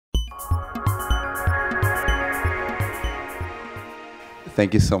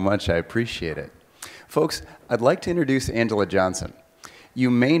Thank you so much. I appreciate it. Folks, I'd like to introduce Angela Johnson. You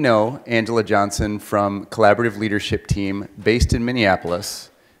may know Angela Johnson from collaborative leadership team based in Minneapolis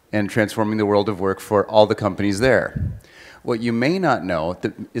and transforming the world of work for all the companies there. What you may not know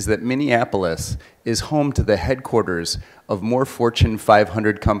is that Minneapolis is home to the headquarters of more Fortune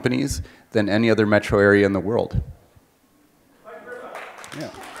 500 companies than any other metro area in the world. Yeah.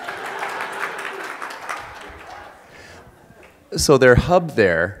 So their hub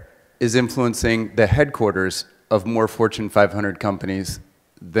there is influencing the headquarters of more Fortune 500 companies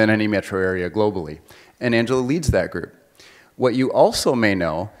than any metro area globally. And Angela leads that group. What you also may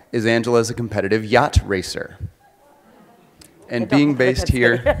know is Angela is a competitive yacht racer. And being based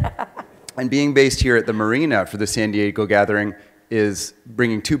here at the marina for the San Diego gathering is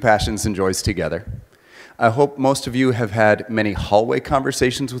bringing two passions and joys together. I hope most of you have had many hallway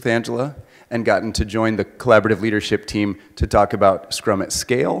conversations with Angela and gotten to join the collaborative leadership team to talk about Scrum at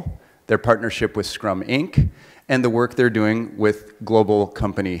Scale, their partnership with Scrum Inc., and the work they're doing with global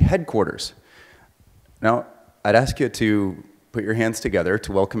company headquarters. Now, I'd ask you to put your hands together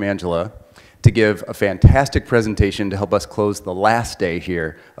to welcome Angela to give a fantastic presentation to help us close the last day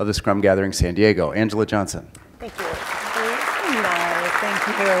here of the Scrum Gathering San Diego. Angela Johnson. Thank you. Nice, thank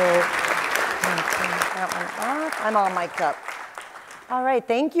you. That one off. I'm all mic'd up. All right,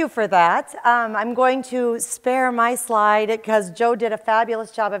 thank you for that. I'm going to spare my slide because Joe did a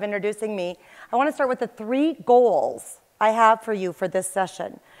fabulous job of introducing me. I want to start with the 3 goals I have for you for this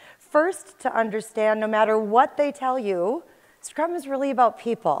session. First, to understand no matter what they tell you, Scrum is really about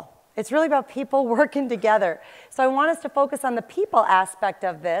people. It's really about people working together. So I want us to focus on the people aspect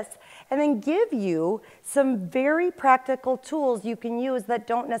of this and then give you some very practical tools you can use that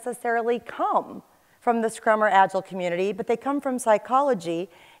don't necessarily come from the Scrum or Agile community, but they come from psychology.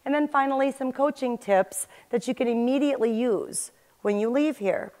 And then finally, some coaching tips that you can immediately use when you leave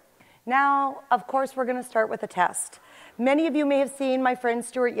here. Now, of course, we're going to start with a test. Many of you may have seen my friend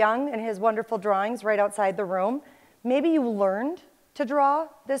Stuart Young and his wonderful drawings right outside the room. Maybe you learned to draw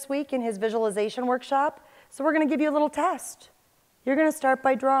this week in his visualization workshop. So we're going to give you a little test. You're going to start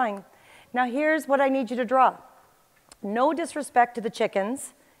by drawing. Now here's what I need you to draw. No disrespect to the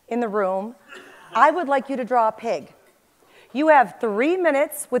chickens in the room. I would like you to draw a pig. You have 3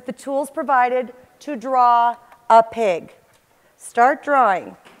 minutes with the tools provided to draw a pig. Start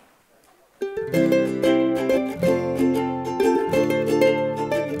drawing.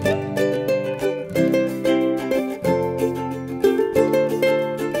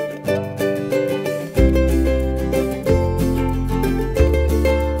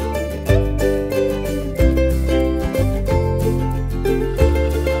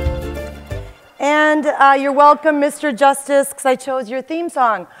 You're welcome, Mr. Justice, because I chose your theme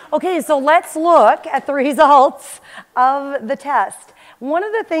song. Okay, so let's look at the results of the test. One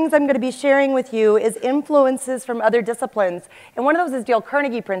of the things I'm going to be sharing with you is influences from other disciplines. And one of those is Dale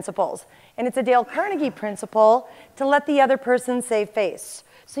Carnegie principles. And it's a Dale Carnegie principle to let the other person save face.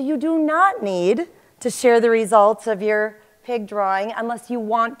 So you do not need to share the results of your pig drawing unless you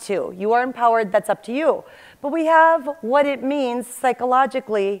want to. You are empowered, that's up to you. But we have what it means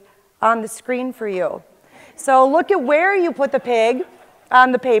psychologically on the screen for you. So look at where you put the pig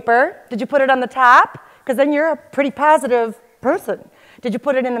on the paper. Did you put it on the top? Because then you're a pretty positive person. Did you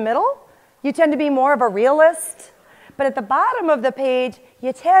put it in the middle? You tend to be more of a realist. But at the bottom of the page,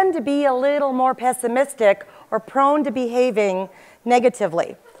 you tend to be a little more pessimistic or prone to behaving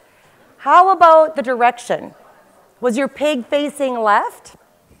negatively. How about the direction? Was your pig facing left?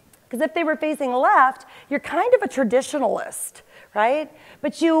 Because if they were facing left, you're kind of a traditionalist, right?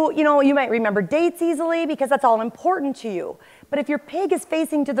 But you might remember dates easily because that's all important to you. But if your pig is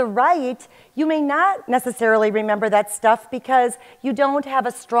facing to the right, you may not necessarily remember that stuff because you don't have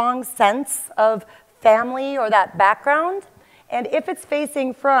a strong sense of family or that background. And if it's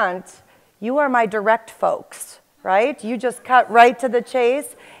facing front, you are my direct folks, right? You just cut right to the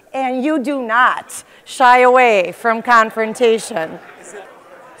chase, and you do not shy away from confrontation.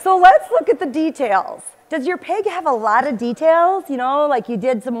 So let's look at the details. Does your pig have a lot of details? You know, like you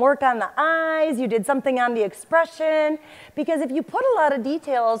did some work on the eyes, you did something on the expression. Because if you put a lot of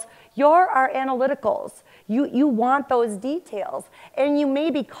details, you're our analyticals. You want those details. And you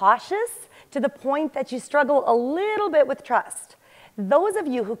may be cautious to the point that you struggle a little bit with trust. Those of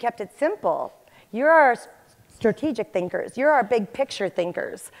you who kept it simple, you're our strategic thinkers. You're our big picture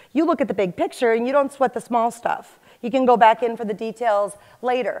thinkers. You look at the big picture and you don't sweat the small stuff. You can go back in for the details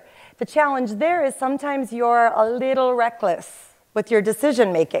later. The challenge there is sometimes you're a little reckless with your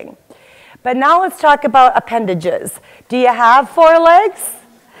decision making. But now let's talk about appendages. Do you have 4 legs?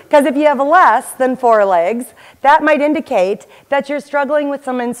 Because if you have less than 4 legs, that might indicate that you're struggling with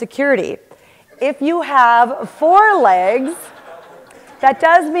some insecurity. If you have 4 legs, that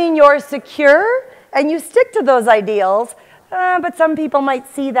does mean you're secure and you stick to those ideals, but some people might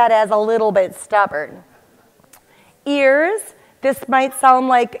see that as a little bit stubborn. Ears, this might sound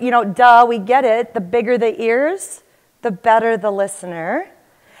like, you know, duh, we get it. The bigger the ears, the better the listener.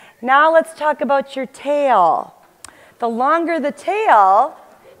 Now let's talk about your tail. The longer the tail,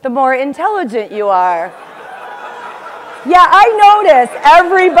 the more intelligent you are. Yeah, I notice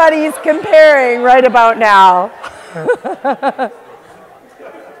everybody's comparing right about now.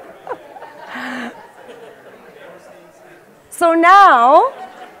 So now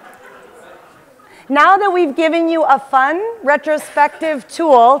that we've given you a fun retrospective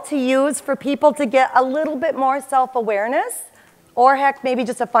tool to use for people to get a little bit more self-awareness, or heck, maybe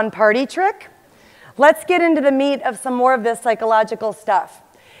just a fun party trick, let's get into the meat of some more of this psychological stuff.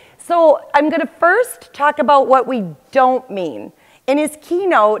 So I'm going to first talk about what we don't mean. In his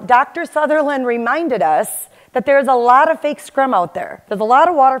keynote, Dr. Sutherland reminded us that there's a lot of fake Scrum out there. There's a lot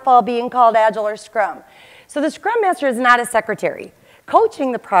of waterfall being called Agile or Scrum. So the Scrum Master is not a secretary.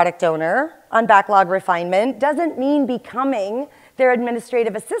 Coaching the product owner on backlog refinement doesn't mean becoming their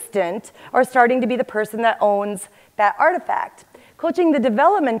administrative assistant or starting to be the person that owns that artifact. Coaching the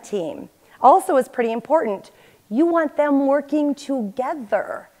development team also is pretty important. You want them working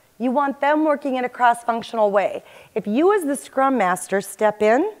together. You want them working in a cross-functional way. If you as the Scrum Master step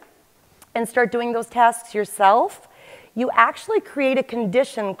in and start doing those tasks yourself, you actually create a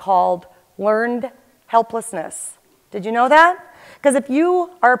condition called learned helplessness. Did you know that? Because if you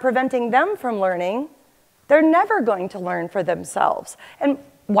are preventing them from learning, they're never going to learn for themselves. And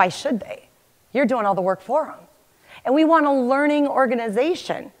why should they? You're doing all the work for them. And we want a learning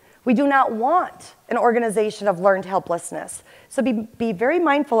organization. We do not want an organization of learned helplessness. So be very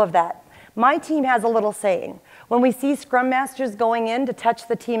mindful of that. My team has a little saying. When we see Scrum Masters going in to touch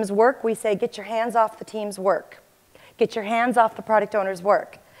the team's work, we say, get your hands off the team's work. Get your hands off the product owner's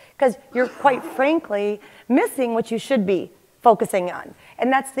work. Because you're quite frankly missing what you should be focusing on.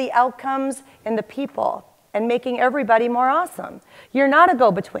 And that's the outcomes and the people and making everybody more awesome. You're not a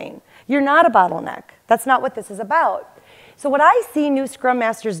go-between. You're not a bottleneck. That's not what this is about. So what I see new Scrum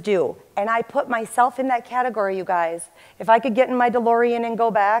Masters do, and I put myself in that category, you guys. If I could get in my DeLorean and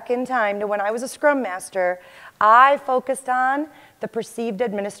go back in time to when I was a Scrum Master, I focused on the perceived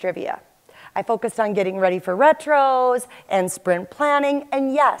administrivia. I focused on getting ready for retros and sprint planning,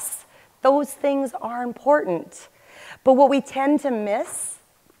 and yes, those things are important. But what we tend to miss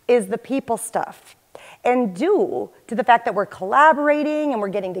is the people stuff. And due to the fact that we're collaborating and we're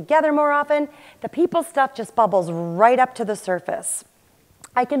getting together more often, the people stuff just bubbles right up to the surface.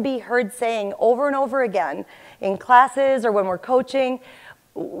 I can be heard saying over and over again in classes or when we're coaching,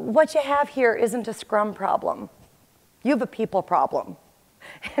 what you have here isn't a Scrum problem. You have a people problem.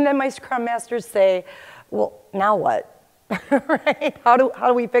 And then my Scrum Masters say, well, now what? Right? How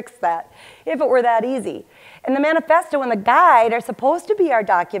do we fix that? If it were that easy. And the manifesto and the guide are supposed to be our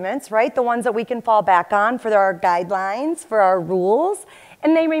documents, right? The ones that we can fall back on for our guidelines, for our rules.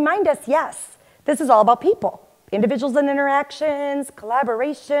 And they remind us, yes, this is all about people. Individuals and interactions,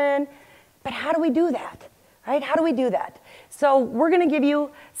 collaboration. But how do we do that? Right? How do we do that? So we're going to give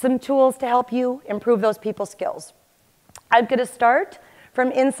you some tools to help you improve those people skills. I'm going to start from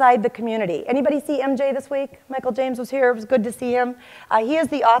inside the community. Anybody see MJ this week? Michael James was here. It was good to see him. He is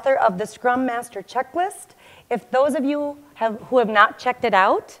the author of the Scrum Master Checklist. If those of you who have not checked it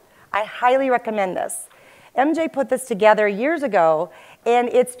out, I highly recommend this. MJ put this together years ago, and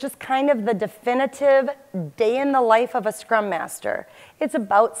it's just kind of the definitive day in the life of a Scrum Master. It's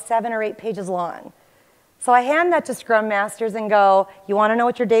about 7 or 8 pages long. So I hand that to Scrum Masters and go, you want to know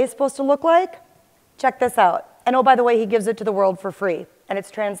what your day is supposed to look like? Check this out. And oh, by the way, he gives it to the world for free, and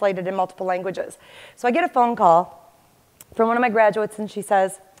it's translated in multiple languages. So I get a phone call from one of my graduates, and she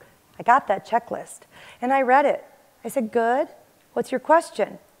says, I got that checklist. And I read it. I said, good. What's your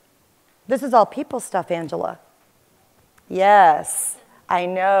question? This is all people stuff, Angela. Yes, I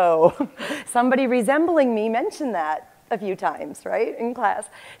know. Somebody resembling me mentioned that a few times, right, in class.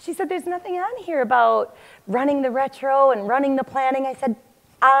 She said, there's nothing on here about running the retro and running the planning. I said,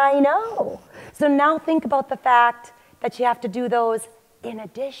 I know. So now think about the fact that you have to do those in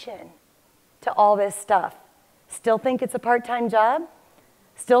addition to all this stuff. Still think it's a part-time job?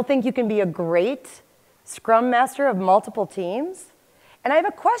 Still think you can be a great Scrum Master of multiple teams? And I have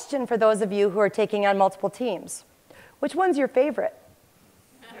a question for those of you who are taking on multiple teams. Which one's your favorite?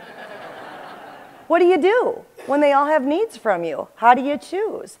 What do you do when they all have needs from you? How do you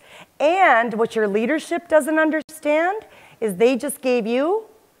choose? And what your leadership doesn't understand is they just gave you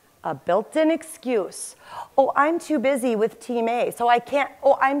a built-in excuse. Oh, I'm too busy with team A, so I can't.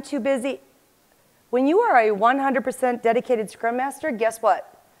 Oh, I'm too busy. When you are a 100% dedicated Scrum Master, guess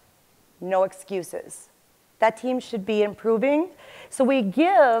what? No excuses. That team should be improving. So we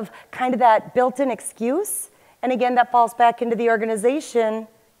give kind of that built-in excuse, and again, that falls back into the organization,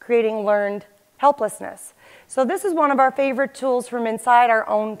 creating learned helplessness. So this is one of our favorite tools from inside our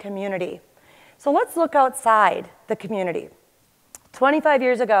own community. So let's look outside the community. 25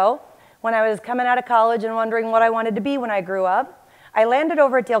 years ago, when I was coming out of college and wondering what I wanted to be when I grew up, I landed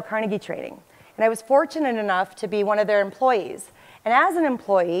over at Dale Carnegie training. And I was fortunate enough to be one of their employees. And as an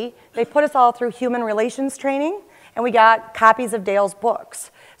employee, they put us all through human relations training, and we got copies of Dale's books.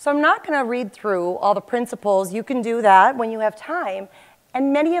 So I'm not going to read through all the principles. You can do that when you have time.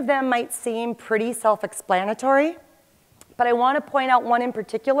 And many of them might seem pretty self-explanatory. But I want to point out one in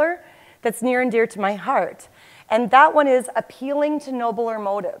particular that's near and dear to my heart. And that one is appealing to nobler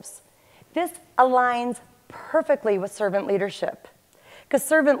motives. This aligns perfectly with servant leadership. Because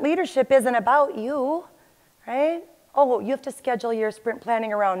servant leadership isn't about you, right? Oh, you have to schedule your sprint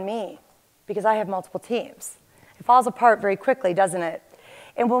planning around me because I have multiple teams. It falls apart very quickly, doesn't it?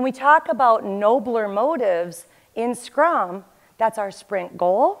 And when we talk about nobler motives in Scrum, that's our sprint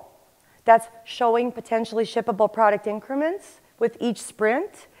goal. That's showing potentially shippable product increments with each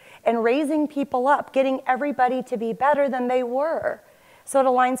sprint and raising people up, getting everybody to be better than they were. So it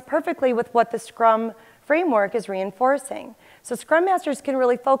aligns perfectly with what the Scrum framework is reinforcing. So Scrum Masters can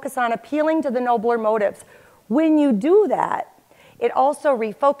really focus on appealing to the nobler motives. When you do that, it also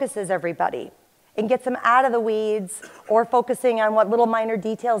refocuses everybody and gets them out of the weeds or focusing on what little minor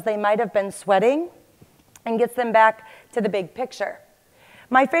details they might have been sweating and gets them back to the big picture.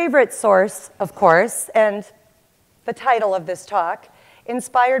 My favorite source, of course, and the title of this talk,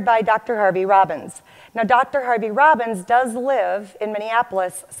 inspired by Dr. Harvey Robbins. Now, Dr. Harvey Robbins does live in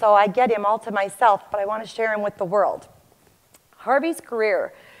Minneapolis, so I get him all to myself, but I want to share him with the world. Harvey's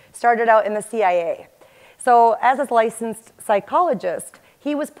career started out in the CIA. So as a licensed psychologist,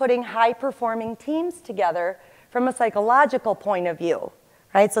 he was putting high-performing teams together from a psychological point of view,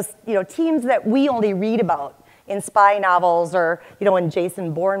 right? So, teams that we only read about in spy novels or, in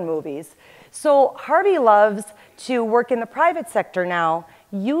Jason Bourne movies. So Harvey loves to work in the private sector now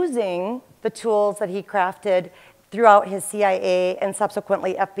using the tools that he crafted throughout his CIA and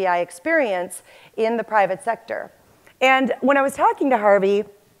subsequently FBI experience in the private sector. And when I was talking to Harvey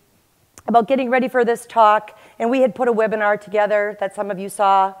about getting ready for this talk, and we had put a webinar together that some of you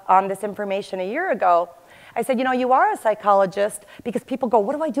saw on this information a year ago, I said, you are a psychologist, because people go,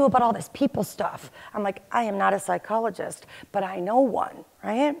 what do I do about all this people stuff? I'm like, I am not a psychologist, but I know one,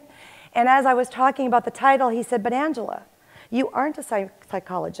 right? And as I was talking about the title, he said, but Angela, you aren't a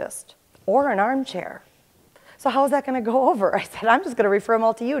psychologist or an armchair. So how is that going to go over? I said, I'm just going to refer them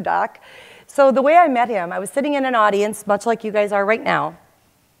all to you, Doc. So the way I met him, I was sitting in an audience, much like you guys are right now,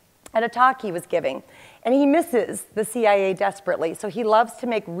 at a talk he was giving. And he misses the CIA desperately, so he loves to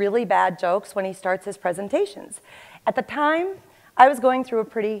make really bad jokes when he starts his presentations. At the time, I was going through a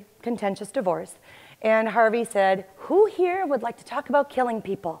pretty contentious divorce, and Harvey said, who here would like to talk about killing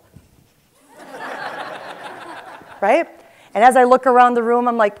people? Right? And as I look around the room,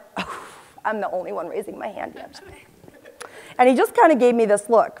 I'm like, oh, I'm the only one raising my hand yet. And he just kind of gave me this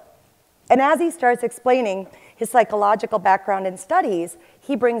look. And as he starts explaining his psychological background and studies,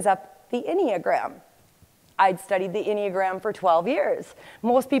 he brings up the Enneagram. I'd studied the Enneagram for 12 years.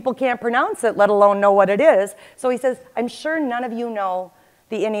 Most people can't pronounce it, let alone know what it is. So he says, I'm sure none of you know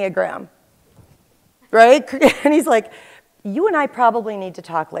the Enneagram, right? And he's like, you and I probably need to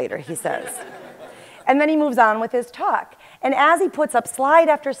talk later, he says. And then he moves on with his talk. And as he puts up slide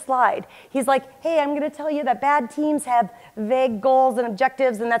after slide, he's like, hey, I'm going to tell you that bad teams have vague goals and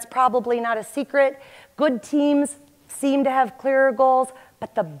objectives, and that's probably not a secret. Good teams seem to have clearer goals,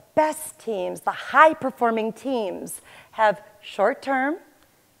 but the best teams, the high-performing teams, have short-term,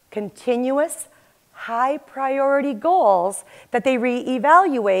 continuous, high-priority goals that they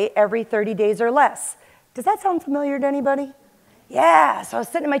reevaluate every 30 days or less. Does that sound familiar to anybody? Yeah, so I was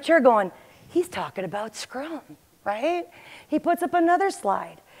sitting in my chair going, he's talking about Scrum, right? He puts up another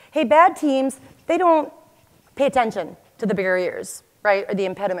slide. Hey, bad teams, they don't pay attention to the barriers, right, or the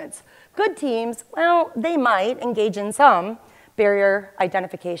impediments. Good teams, well, they might engage in some barrier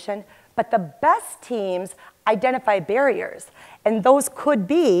identification, but the best teams identify barriers. And those could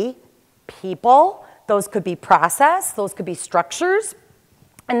be people, those could be process, those could be structures,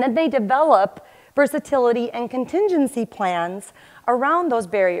 and then they develop versatility and contingency plans around those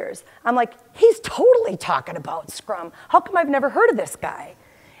barriers. I'm like, he's totally talking about Scrum. How come I've never heard of this guy?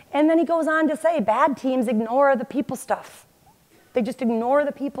 And then he goes on to say, bad teams ignore the people stuff. They just ignore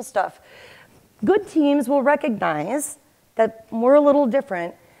the people stuff. Good teams will recognize that we're a little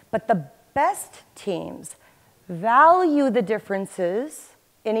different, but the best teams value the differences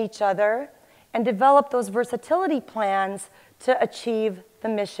in each other and develop those versatility plans to achieve the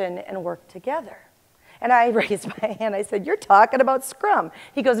mission and work together. And I raised my hand. I said, "You're talking about Scrum."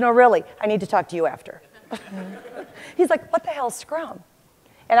 He goes, "No, really, I need to talk to you after." He's like, "What the hell's Scrum?"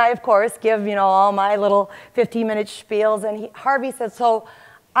 And I, of course, give, all my little 15-minute spiels. And Harvey said, "So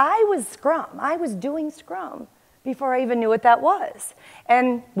I was Scrum. I was doing Scrum before I even knew what that was."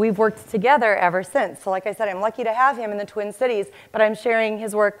 And we've worked together ever since. So like I said, I'm lucky to have him in the Twin Cities, but I'm sharing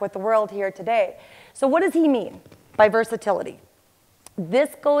his work with the world here today. So what does he mean by versatility? This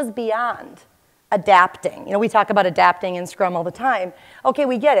goes beyond adapting. We talk about adapting in Scrum all the time. Okay,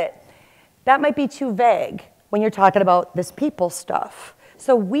 we get it. That might be too vague when you're talking about this people stuff.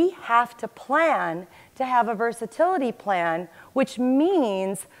 So we have to plan to have a versatility plan, which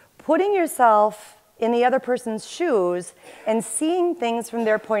means putting yourself in the other person's shoes and seeing things from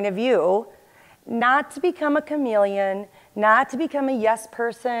their point of view, not to become a chameleon, not to become a yes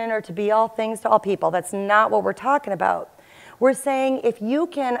person or to be all things to all people. That's not what we're talking about. We're saying if you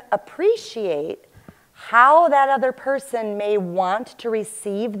can appreciate how that other person may want to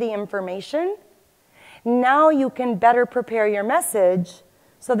receive the information, now you can better prepare your message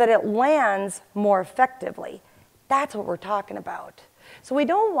so that it lands more effectively. That's what we're talking about. So we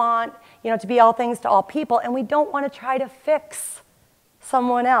don't want, to be all things to all people, and we don't want to try to fix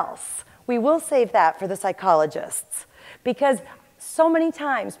someone else. We will save that for the psychologists, because so many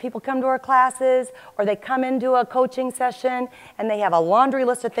times people come to our classes or they come into a coaching session and they have a laundry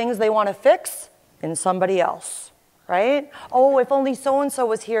list of things they want to fix in somebody else, right? "Oh, if only so-and-so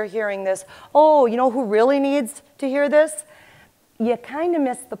was here hearing this. Oh, who really needs to hear this?" You kind of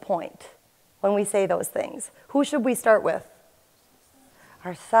miss the point when we say those things. Who should we start with?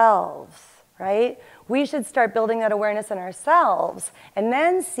 Ourselves, right? We should start building that awareness in ourselves and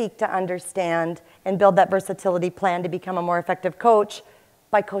then seek to understand and build that versatility plan to become a more effective coach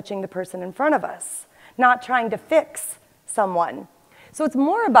by coaching the person in front of us, not trying to fix someone. So it's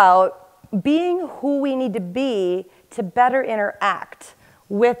more about being who we need to be to better interact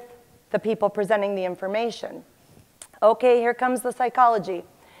with the people presenting the information. Okay, here comes the psychology.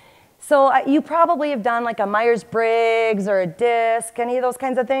 So you probably have done like a Myers-Briggs or a DISC, any of those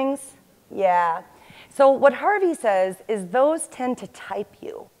kinds of things? Yeah. So what Harvey says is those tend to type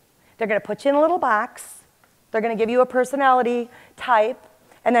you. They're going to put you in a little box. They're going to give you a personality type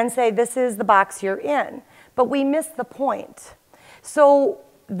and then say, this is the box you're in. But we miss the point. So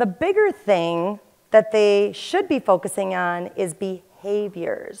the bigger thing that they should be focusing on is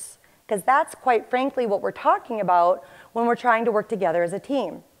behaviors, because that's quite frankly what we're talking about when we're trying to work together as a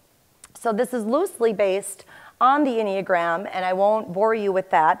team. So this is loosely based on the Enneagram, and I won't bore you with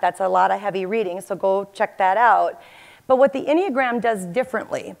that. That's a lot of heavy reading, so go check that out. But what the Enneagram does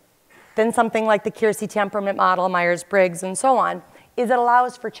differently than something like the Keirsey temperament model, Myers-Briggs, and so on, is it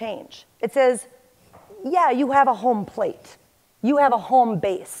allows for change. It says, yeah, you have a home plate. You have a home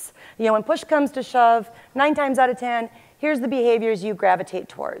base. When push comes to shove, 9 times out of 10, here's the behaviors you gravitate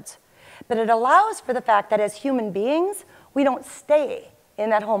towards. But it allows for the fact that as human beings, we don't stay in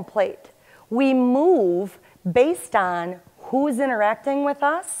that home plate. We move based on who's interacting with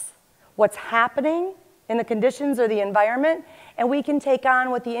us, what's happening in the conditions or the environment, and we can take on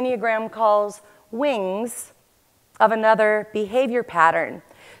what the Enneagram calls wings of another behavior pattern.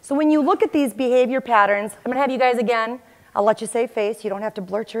 So when you look at these behavior patterns, I'm going to have you guys again. I'll let you save face. You don't have to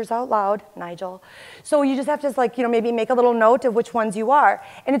blurt yours out loud, Nigel. So you just have to maybe make a little note of which ones you are.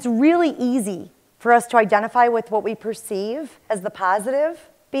 And it's really easy for us to identify with what we perceive as the positive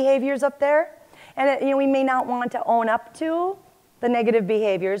behaviors up there. And we may not want to own up to the negative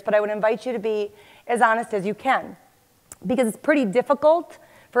behaviors, but I would invite you to be as honest as you can, because it's pretty difficult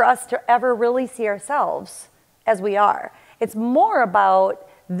for us to ever really see ourselves as we are. It's more about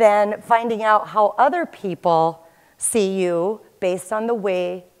then finding out how other people see you based on the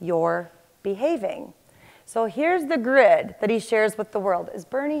way you're behaving. So here's the grid that he shares with the world. Is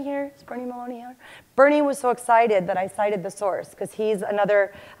Bernie here? Is Bernie Maloney here? Bernie was so excited that I cited the source, because he's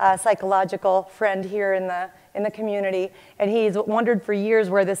another psychological friend here in the community, and he's wondered for years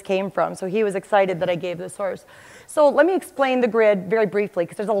where this came from. So he was excited that I gave the source. So let me explain the grid very briefly,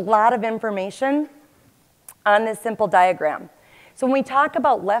 because there's a lot of information on this simple diagram. So when we talk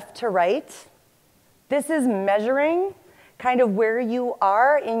about left to right, this is measuring kind of where you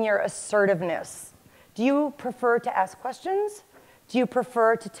are in your assertiveness. Do you prefer to ask questions? Do you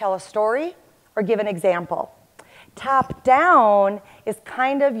prefer to tell a story or give an example? Top down is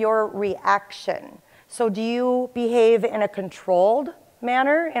kind of your reaction. So do you behave in a controlled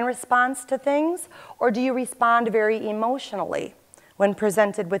manner in response to things, or do you respond very emotionally when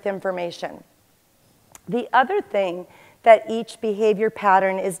presented with information? The other thing that each behavior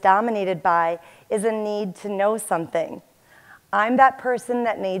pattern is dominated by is a need to know something. I'm that person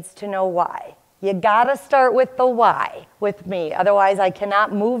that needs to know why. You gotta start with the why with me, otherwise I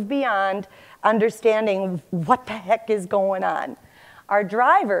cannot move beyond understanding what the heck is going on. Our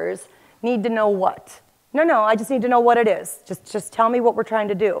drivers need to know what. No, I just need to know what it is. Just tell me what we're trying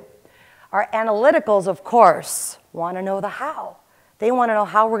to do. Our analyticals, of course, want to know the how. They want to know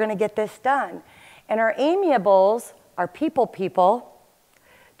how we're going to get this done. And our amiables, our people,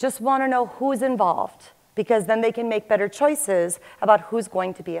 just want to know who's involved, because then they can make better choices about who's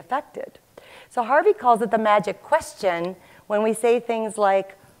going to be affected. So Harvey calls it the magic question when we say things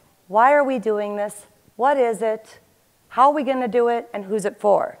like, why are we doing this? What is it? How are we going to do it? And who's it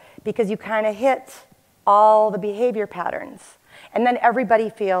for? Because you kind of hit all the behavior patterns. And then everybody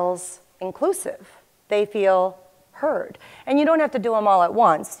feels inclusive. They feel heard. And you don't have to do them all at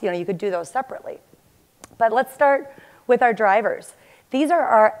once. You could do those separately. But let's start with our drivers. These are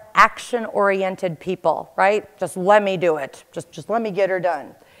our action-oriented people, right? Just let me do it. Just let me get her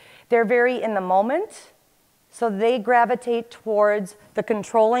done. They're very in the moment, so they gravitate towards the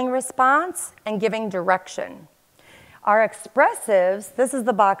controlling response and giving direction. Our expressives, this is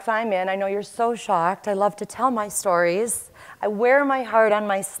the box I'm in. I know you're so shocked. I love to tell my stories. I wear my heart on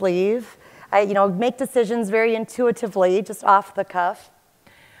my sleeve. I make decisions very intuitively, just off the cuff.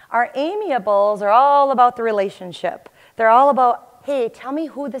 Our amiables are all about the relationship. They're all about, hey, tell me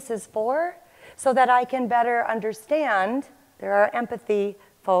who this is for so that I can better understand, there are empathy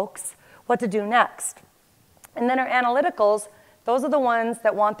folks, what to do next. And then our analyticals, those are the ones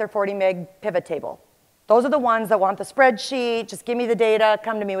that want their 40 meg pivot table. Those are the ones that want the spreadsheet, just give me the data,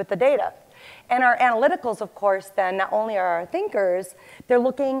 come to me with the data. And our analyticals, of course, then not only are our thinkers, they're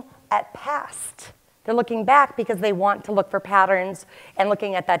looking at past. They're looking back because they want to look for patterns and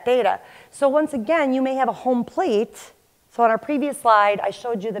looking at that data. So once again, you may have a home plate. So on our previous slide, I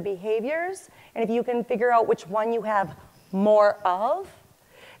showed you the behaviors. And if you can figure out which one you have more of,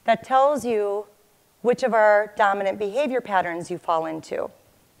 that tells you which of our dominant behavior patterns you fall into.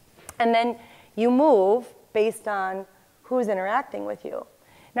 And then you move based on who's interacting with you.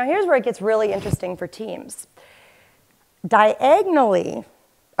 Now here's where it gets really interesting for teams. Diagonally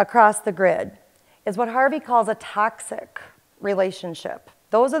across the grid is what Harvey calls a toxic relationship.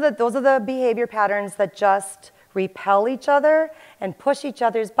 Those are the behavior patterns that just repel each other and push each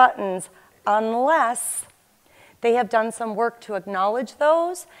other's buttons unless they have done some work to acknowledge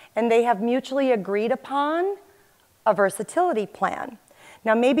those and they have mutually agreed upon a versatility plan.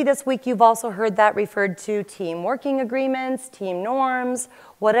 Now, maybe this week you've also heard that referred to team working agreements, team norms,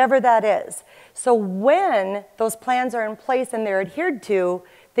 whatever that is. So when those plans are in place and they're adhered to,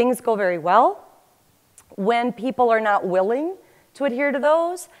 things go very well. When people are not willing to adhere to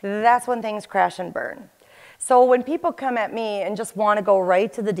those, that's when things crash and burn. So when people come at me and just want to go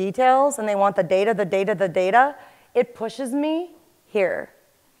right to the details and they want the data, it pushes me here.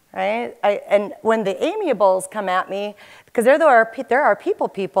 Right? And when the amiables come at me, because they're our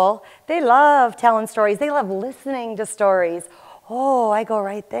people, they love telling stories. They love listening to stories. Oh, I go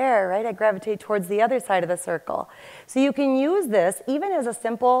right there, right? I gravitate towards the other side of the circle. So you can use this even as a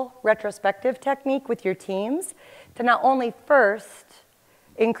simple retrospective technique with your teams to not only first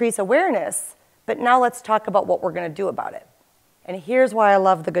increase awareness, but now let's talk about what we're going to do about it. And here's why I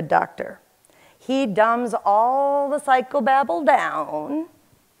love the good doctor. He dumbs all the psychobabble down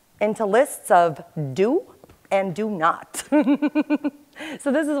into lists of do and do not.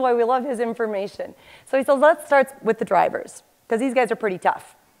 So this is why we love his information. So he says, let's start with the drivers, because these guys are pretty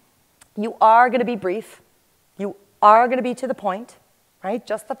tough. You are going to be brief. You are going to be to the point, right?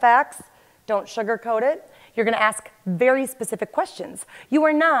 Just the facts. Don't sugarcoat it. You're going to ask very specific questions. You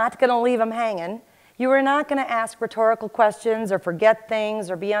are not going to leave them hanging. You are not going to ask rhetorical questions or forget things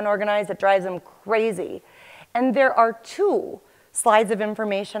or be unorganized. It drives them crazy. And there are 2 slides of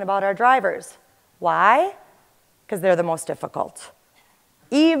information about our drivers. Why? Because they're the most difficult.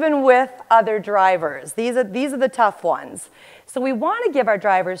 Even with other drivers. These are the tough ones. So we want to give our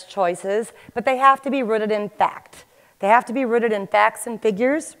drivers choices, but they have to be rooted in fact. They have to be rooted in facts and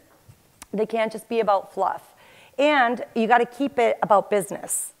figures. They can't just be about fluff. And you got to keep it about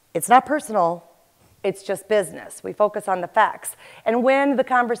business. It's not personal. It's just business. We focus on the facts. And when the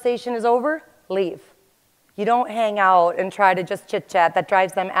conversation is over, leave. You don't hang out and try to just chit-chat. That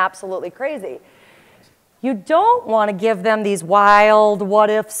drives them absolutely crazy. You don't want to give them these wild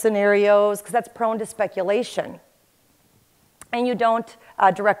what-if scenarios because that's prone to speculation. And you don't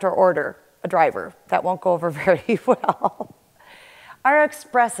direct or order. a driver. That won't go over very well. Our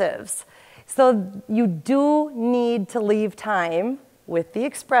expressives. So you do need to leave time with the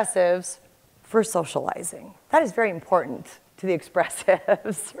expressives for socializing. That is very important to the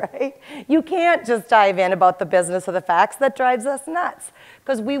expressives, right? You can't just dive in about the business of the facts. That drives us nuts,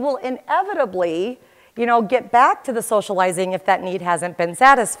 because we will inevitably, get back to the socializing if that need hasn't been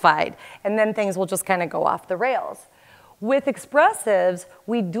satisfied, and then things will just kind of go off the rails. With expressives,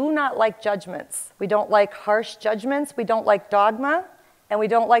 we do not like judgments. We don't like harsh judgments. We don't like dogma, and we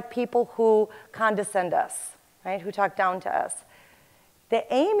don't like people who condescend us, right? Who talk down to us. The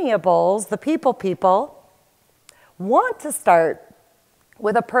amiables, the people, want to start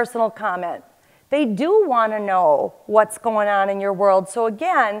with a personal comment. They do want to know what's going on in your world. So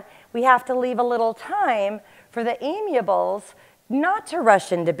again, we have to leave a little time for the amiables not to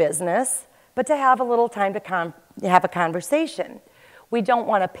rush into business, but to have a little time to have a conversation. We don't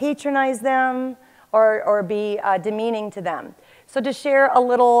want to patronize them or be demeaning to them. So to share a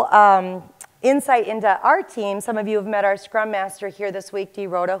little insight into our team, some of you have met our Scrum Master here this week, Dee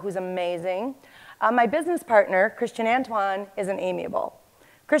Rhoda, who's amazing. My business partner, Christian Antoine, is an amiable.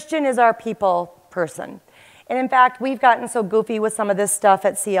 Christian is our people person. And in fact, we've gotten so goofy with some of this stuff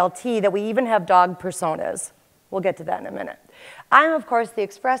at CLT that we even have dog personas. We'll get to that in a minute. I'm, of course, the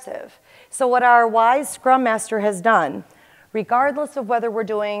expressive. So what our wise Scrum Master has done, regardless of whether we're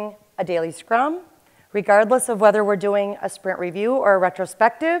doing a daily Scrum, regardless of whether we're doing a sprint review or a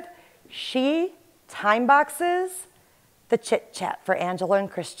retrospective, she time boxes the chit-chat for Angela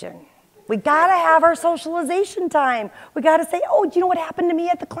and Christian. We gotta have our socialization time. We gotta say, oh, do you know what happened to me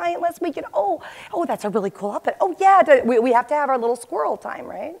at the client last week? And oh, that's a really cool outfit. Oh yeah, we have to have our little squirrel time,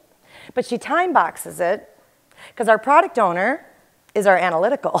 right? But she time boxes it, because our product owner is our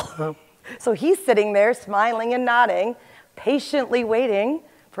analytical. So he's sitting there smiling and nodding, patiently waiting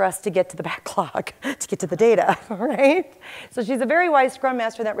for us to get to the backlog, to get to the data, right? So she's a very wise Scrum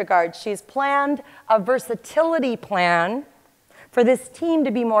Master in that regard. She's planned a versatility plan for this team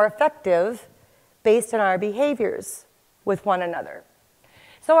to be more effective based on our behaviors with one another.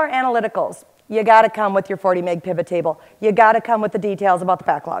 So our analyticals, you gotta come with your 40 meg pivot table. You gotta come with the details about the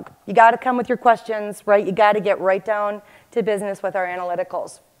backlog. You gotta come with your questions, right? You gotta get right down to business with our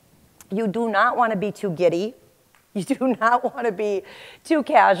analyticals. You do not wanna be too giddy. You do not wanna be too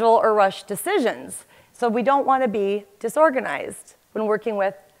casual or rush decisions. So we don't wanna be disorganized when working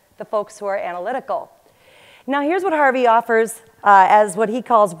with the folks who are analytical. Now here's what Harvey offers as what he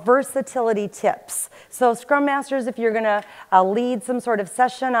calls versatility tips. So Scrum Masters, if you're gonna lead some sort of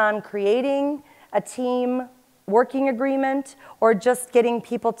session on creating a team working agreement or just getting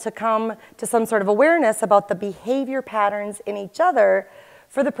people to come to some sort of awareness about the behavior patterns in each other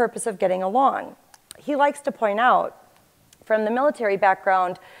for the purpose of getting along. He likes to point out from the military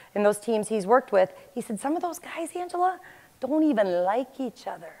background in those teams he's worked with, he said, some of those guys, Angela, don't even like each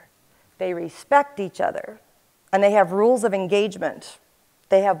other. They respect each other. And they have rules of engagement.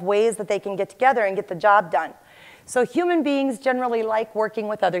 They have ways that they can get together and get the job done. So human beings generally like working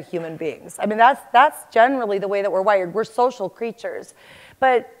with other human beings. I mean, that's generally the way that we're wired. We're social creatures.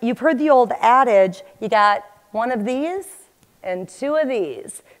 But you've heard the old adage, you got one of these and two of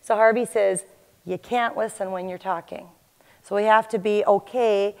these. So Harvey says, you can't listen when you're talking. So we have to be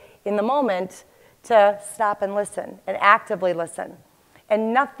okay in the moment to stop and listen and actively listen.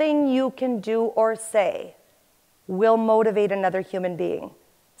 And nothing you can do or say will motivate another human being.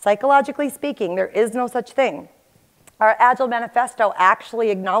 Psychologically speaking, there is no such thing. Our Agile Manifesto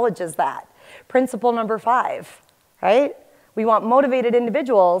actually acknowledges that. Principle number 5, right? We want motivated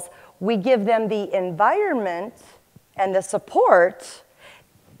individuals. We give them the environment and the support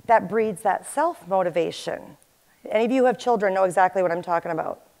that breeds that self-motivation. Any of you who have children know exactly what I'm talking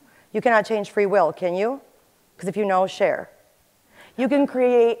about. You cannot change free will, can you? Because if you know, share. You can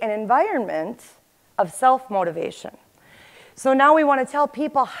create an environment of self-motivation. So now we want to tell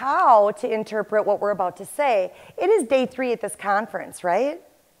people how to interpret what we're about to say. It is day 3 at this conference, right?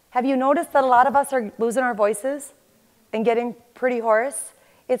 Have you noticed that a lot of us are losing our voices and getting pretty hoarse?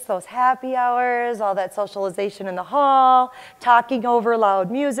 It's those happy hours, all that socialization in the hall, talking over loud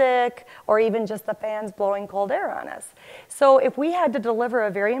music, or even just the fans blowing cold air on us. So if we had to deliver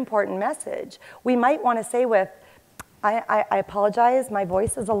a very important message, we might want to say with, I apologize, my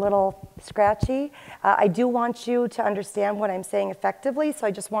voice is a little scratchy. I do want you to understand what I'm saying effectively, so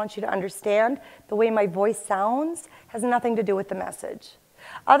I just want you to understand the way my voice sounds has nothing to do with the message.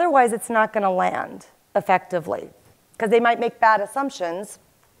 Otherwise, it's not going to land effectively, because they might make bad assumptions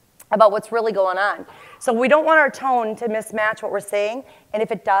about what's really going on. So we don't want our tone to mismatch what we're saying, and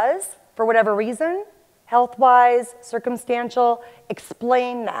if it does, for whatever reason, health-wise, circumstantial,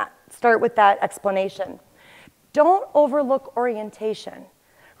 explain that start with that explanation. Don't overlook orientation,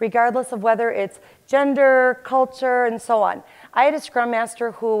 regardless of whether it's gender, culture, and so on. I had a Scrum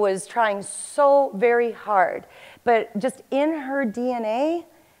Master who was trying so very hard, but just in her DNA,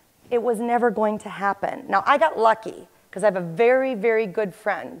 it was never going to happen. Now, I got lucky because I have a very, very good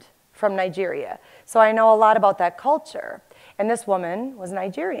friend from Nigeria, so I know a lot about that culture. And this woman was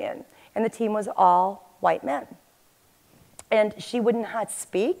Nigerian, and the team was all white men. And she would not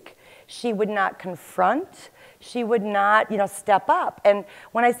speak, she would not confront, she would not, step up. And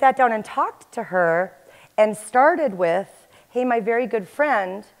when I sat down and talked to her and started with, hey, my very good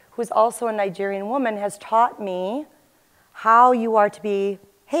friend, who's also a Nigerian woman, has taught me how you are to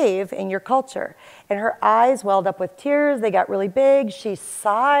behave in your culture. And her eyes welled up with tears, they got really big, she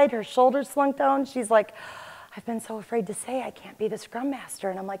sighed, her shoulders slunk down, she's like, I've been so afraid to say I can't be the Scrum Master.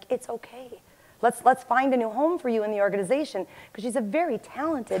 And I'm like, it's okay. Let's find a new home for you in the organization, because she's a very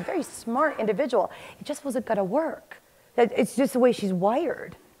talented, very smart individual. It just wasn't going to work. It's just the way she's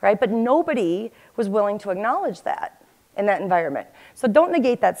wired, right? But nobody was willing to acknowledge that in that environment. So don't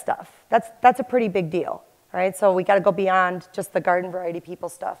negate that stuff. That's a pretty big deal, right? So we got to go beyond just the garden variety people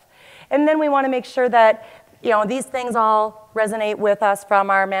stuff. And then we want to make sure that these things all resonate with us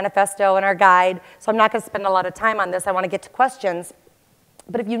from our manifesto and our guide. So I'm not going to spend a lot of time on this. I want to get to questions.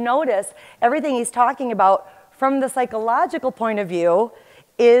 But if you notice, everything he's talking about from the psychological point of view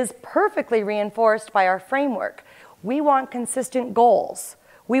is perfectly reinforced by our framework. We want consistent goals.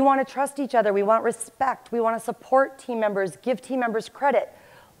 We want to trust each other. We want respect. We want to support team members, give team members credit.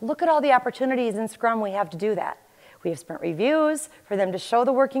 Look at all the opportunities in Scrum we have to do that. We have sprint reviews for them to show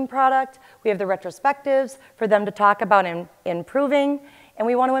the working product. We have the retrospectives for them to talk about improving. And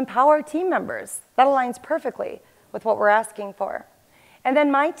we want to empower team members. That aligns perfectly with what we're asking for. And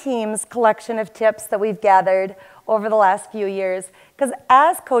then my team's collection of tips that we've gathered over the last few years, because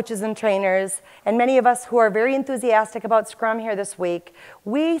as coaches and trainers, and many of us who are very enthusiastic about Scrum here this week,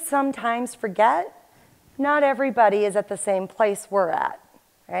 we sometimes forget not everybody is at the same place we're at,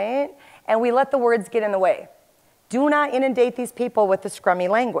 right? And we let the words get in the way. Do not inundate these people with the Scrummy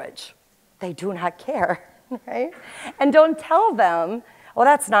language. They do not care, right? And don't tell them, well,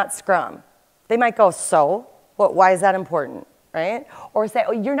 that's not Scrum. They might go, so? Why is that important? Right? Or say,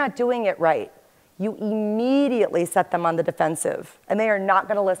 oh, you're not doing it right. You immediately set them on the defensive, and they are not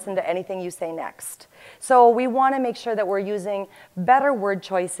going to listen to anything you say next. So we want to make sure that we're using better word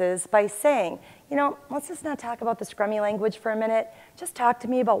choices by saying, let's just not talk about the Scrummy language for a minute. Just talk to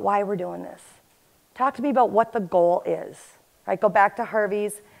me about why we're doing this. Talk to me about what the goal is. Right? Go back to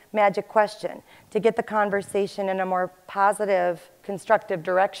Harvey's magic question to get the conversation in a more positive, constructive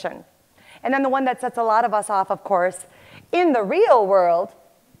direction. And then the one that sets a lot of us off, of course, in the real world,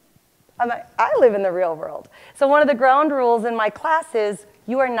 I live in the real world. So one of the ground rules in my class is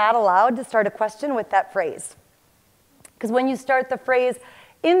you are not allowed to start a question with that phrase. Because when you start the phrase,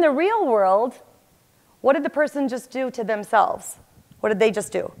 in the real world, what did the person just do to themselves? What did they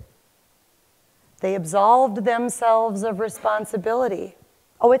just do? They absolved themselves of responsibility.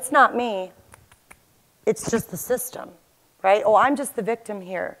 Oh, it's not me. It's just the system, right? Oh, I'm just the victim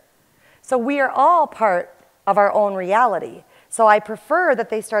here. So we are all part of our own reality. So I prefer that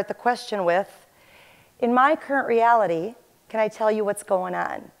they start the question with, in my current reality, can I tell you what's going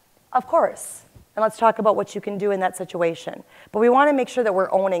on? Of course. And let's talk about what you can do in that situation. But we want to make sure that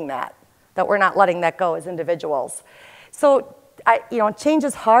we're owning that we're not letting that go as individuals. So, change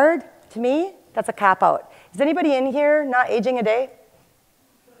is hard. To me, that's a cop-out. Is anybody in here not aging a day?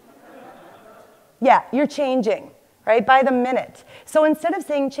 Yeah, you're changing. Right, by the minute. So instead of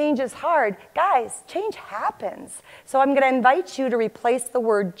saying change is hard, guys, change happens. So I'm going to invite you to replace the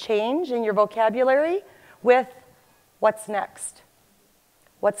word change in your vocabulary with what's next.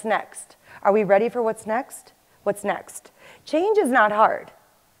 What's next? Are we ready for what's next? What's next? Change is not hard.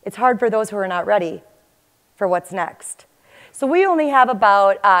 It's hard for those who are not ready for what's next. So we only have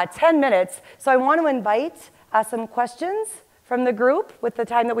about 10 minutes, so I want to invite some questions from the group with the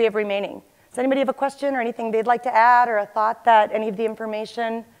time that we have remaining. Does anybody have a question or anything they'd like to add, or a thought that any of the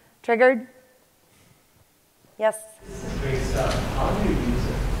information triggered? Yes? Great stuff. How do you use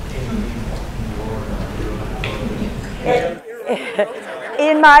it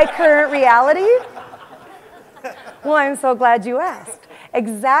in my current reality? Well, I'm so glad you asked.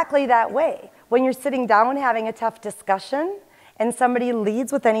 Exactly that way. When you're sitting down having a tough discussion and somebody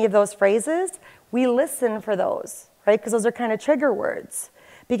leads with any of those phrases, we listen for those, right? Because those are kind of trigger words.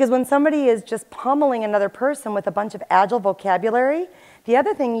 Because when somebody is just pummeling another person with a bunch of Agile vocabulary, the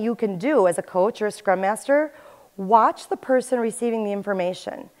other thing you can do as a coach or a Scrum Master, watch the person receiving the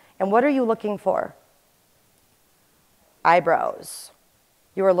information. And what are you looking for? Eyebrows,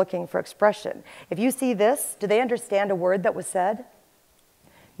 You are looking for expression. If you see this, do they understand a word that was said?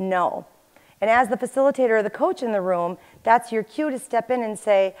 No. And as the facilitator or the coach in the room, that's your cue to step in and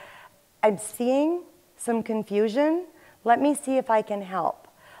say, I'm seeing some confusion. Let me see if I can help.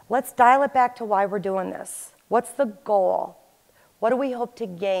 Let's dial it back to why we're doing this. What's the goal? What do we hope to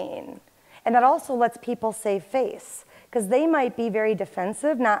gain? And that also lets people save face, because they might be very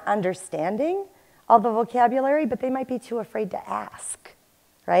defensive, not understanding all the vocabulary, but they might be too afraid to ask,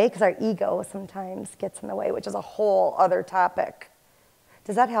 right? Because our ego sometimes gets in the way, which is a whole other topic.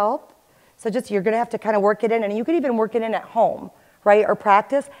 Does that help? So just, you're going to have to kind of work it in, and you could even work it in at home, right? Or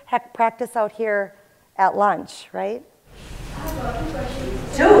practice. Heck, practice out here at lunch, right? I have 2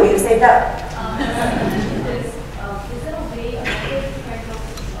 questions. 2, you saved up. Is there a way of kind of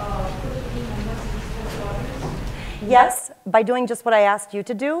put team members in different orders? Yes, by doing just what I asked you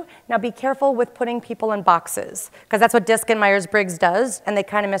to do. Now be careful with putting people in boxes, because that's what Disc and Myers-Briggs does, and they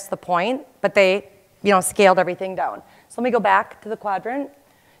kind of missed the point, but they, scaled everything down. So let me go back to the quadrant.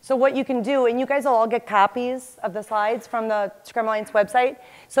 So what you can do, and you guys will all get copies of the slides from the Scrum Alliance website.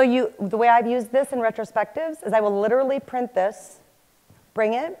 So the way I've used this in retrospectives is I will literally print this,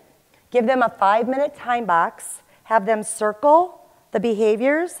 bring it, give them a 5-minute time box, have them circle the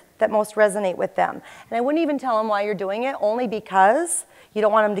behaviors that most resonate with them. And I wouldn't even tell them why you're doing it, only because you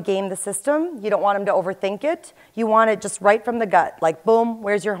don't want them to game the system. You don't want them to overthink it. You want it just right from the gut, like boom,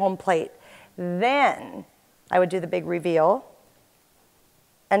 where's your home plate? Then I would do the big reveal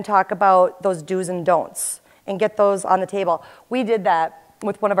and talk about those do's and don'ts and get those on the table. We did that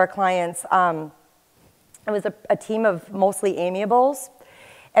with one of our clients. It was a team of mostly amiables,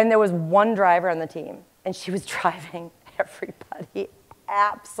 and there was one driver on the team, and she was driving everybody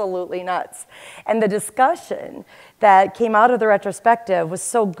absolutely nuts. And the discussion that came out of the retrospective was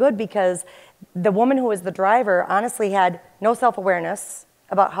so good, because the woman who was the driver honestly had no self-awareness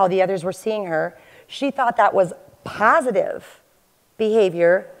about how the others were seeing her. She thought that was positive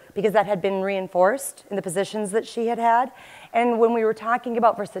behavior because that had been reinforced in the positions that she had had. And when we were talking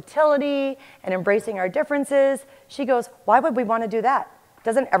about versatility and embracing our differences, she goes, why would we want to do that?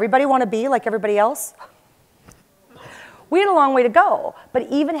 Doesn't everybody want to be like everybody else? We had a long way to go, but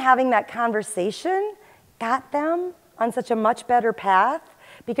even having that conversation got them on such a much better path,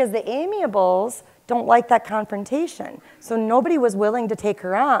 because the amiables don't like that confrontation. So nobody was willing to take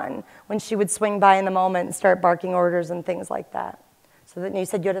her on when she would swing by in the moment and start barking orders and things like that. So then you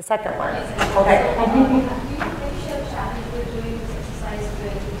said you had a second one. Okay.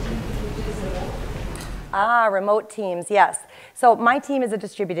 Remote teams, yes. So my team is a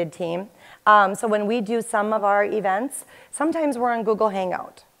distributed team. So when we do some of our events, sometimes we're on Google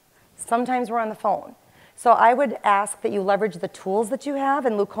Hangout. Sometimes we're on the phone. So I would ask that you leverage the tools that you have,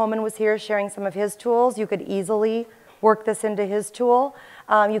 and Luke Holman was here sharing some of his tools. You could easily work this into his tool.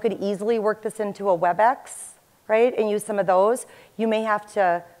 You could easily work this into a WebEx, right, and use some of those. You may have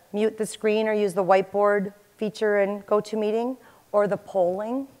to mute the screen or use the whiteboard feature in GoToMeeting, or the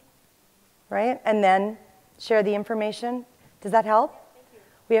polling, right, and then share the information. Does that help?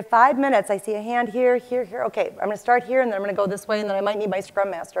 We have 5 minutes. I see a hand here, here, here. Okay, I'm going to start here, and then I'm going to go this way, and then I might need my Scrum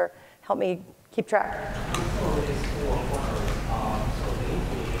Master help me keep track.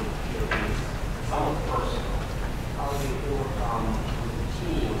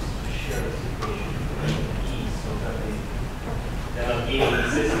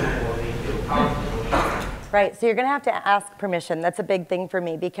 Right, so you're going to have to ask permission. That's a big thing for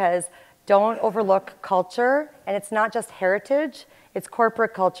me, because don't overlook culture, and it's not just heritage, it's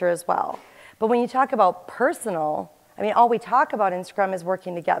corporate culture as well. But when you talk about personal, I mean, all we talk about in Scrum is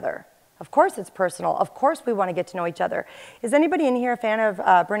working together. Of course it's personal. Of course we want to get to know each other. Is anybody in here a fan of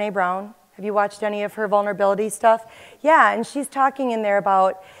Brené Brown? Have you watched any of her vulnerability stuff? Yeah, and she's talking in there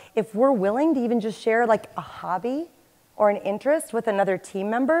about if we're willing to even just share like a hobby or an interest with another team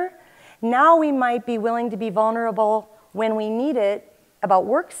member, now we might be willing to be vulnerable when we need it about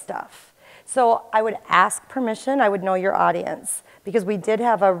work stuff. So I would ask permission. I would know your audience, because we did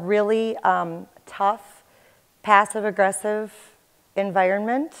have a really tough, passive-aggressive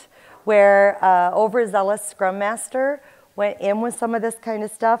environment where overzealous Scrum Master went in with some of this kind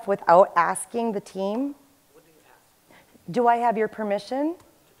of stuff without asking the team. What do you ask? Do I have your permission? To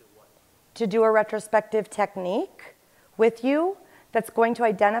do what? To do a retrospective technique with you that's going to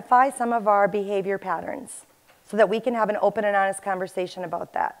identify some of our behavior patterns so that we can have an open and honest conversation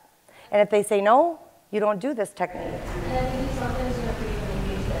about that. And if they say no, you don't do this technique. And I think sometimes you have to even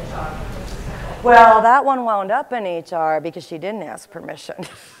engage the HR. Well, that one wound up in HR because she didn't ask permission.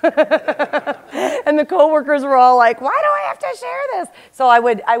 And the coworkers were all like, why do I have to share this? So I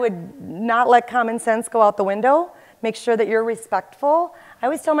would not let common sense go out the window. Make sure that you're respectful. I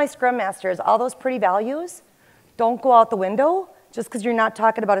always tell my Scrum Masters, all those pretty values, don't go out the window just because you're not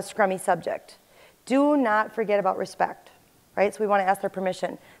talking about a scrummy subject. Do not forget about respect, right? So we want to ask their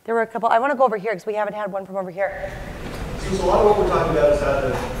permission. There were a couple, I want to go over here because we haven't had one from over here. So a lot of what we're talking about is how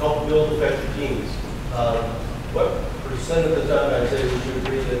to help build effective teams. What percent of the time I'd say we should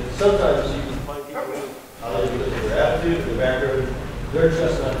agree that sometimes you can find people because of their attitude, their background, they're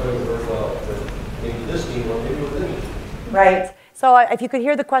just not going to work well. But maybe this team or maybe with any team. Right. So if you could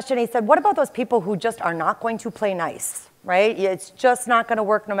hear the question, he said, what about those people who just are not going to play nice, right? It's just not going to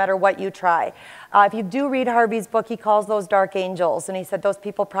work no matter what you try. If you do read Harvey's book, he calls those dark angels, and he said those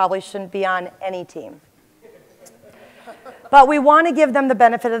people probably shouldn't be on any team. But we want to give them the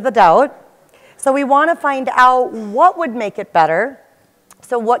benefit of the doubt. So we want to find out what would make it better.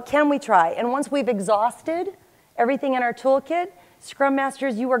 So what can we try? And once we've exhausted everything in our toolkit, Scrum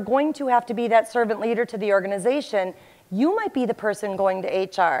Masters, you are going to have to be that servant leader to the organization. You might be the person going to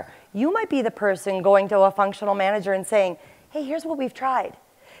HR. You might be the person going to a functional manager and saying, hey, here's what we've tried.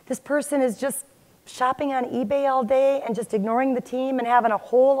 This person is just shopping on eBay all day and just ignoring the team and having a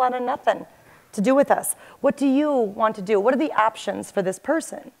whole lot of nothing to do with us. What do you want to do? What are the options for this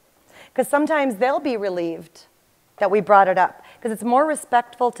person? Because sometimes they'll be relieved that we brought it up. Because it's more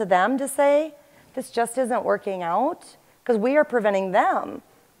respectful to them to say, this just isn't working out. Because we are preventing them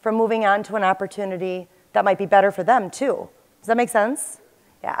from moving on to an opportunity that might be better for them too. Does that make sense?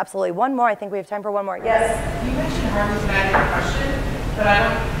 Yeah, absolutely. One more. I think we have time for one more. Yes? You mentioned Harvey's magic question, but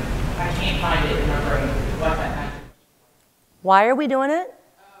I can't find it in my brain. What that magic? Why are we doing it?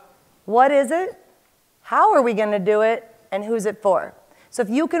 What is it? How are we going to do it? And who's it for? So if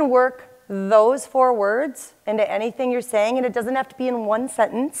you can work those 4 words into anything you're saying, and it doesn't have to be in one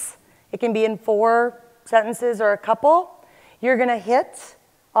sentence. It can be in 4 sentences or a couple. You're going to hit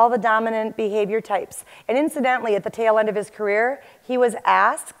all the dominant behavior types. And incidentally, at the tail end of his career, he was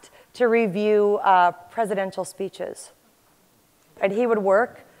asked to review presidential speeches. And he would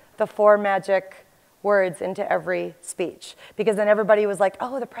work the 4 magic words into every speech. Because then everybody was like,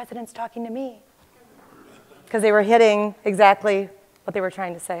 oh, the president's talking to me. Because they were hitting exactly what they were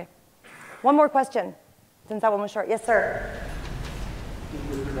trying to say. One more question, since that one was short. Yes, sir?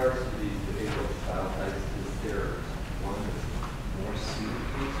 With regards to the behavioral style types, is there one that's more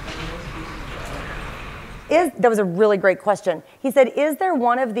suited? That was a really great question. He said, is there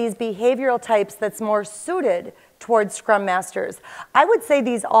one of these behavioral types that's more suited towards Scrum Masters? I would say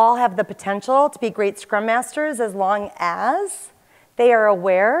these all have the potential to be great Scrum Masters as long as they are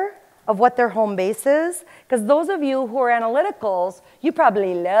aware of what their home base is. Because those of you who are analyticals, you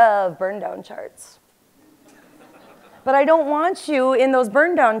probably love burn down charts. But I don't want you in those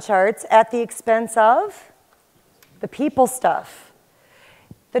burn down charts at the expense of the people stuff.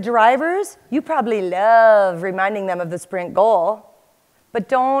 The drivers, you probably love reminding them of the sprint goal, but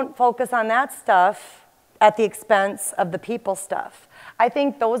don't focus on that stuff at the expense of the people stuff. I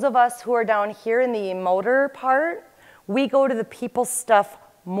think those of us who are down here in the motor part, we go to the people stuff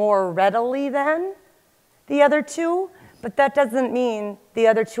more readily than the other 2, but that doesn't mean the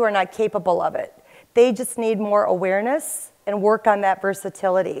other 2 are not capable of it. They just need more awareness and work on that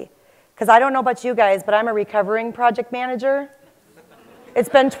versatility. Because I don't know about you guys, but I'm a recovering project manager. It's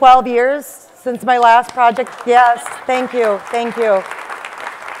been 12 years since my last project. Yes, thank you, thank you.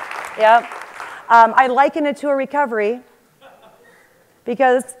 Yep. I liken it to a recovery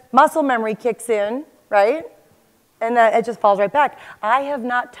because muscle memory kicks in, right? And it just falls right back. I have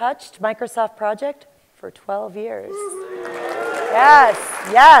not touched Microsoft Project for 12 years. Yes,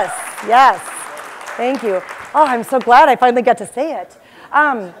 yes, yes. Thank you. Oh, I'm so glad I finally got to say it.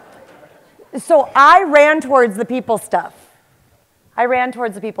 So I ran towards the people stuff.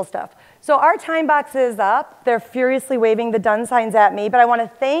 So our time box is up. They're furiously waving the done signs at me, but I want to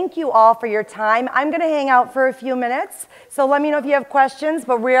thank you all for your time. I'm going to hang out for a few minutes, so let me know if you have questions,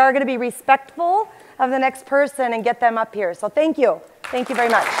 but we are going to be respectful of the next person and get them up here. So thank you. Thank you very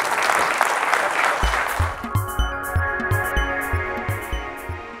much.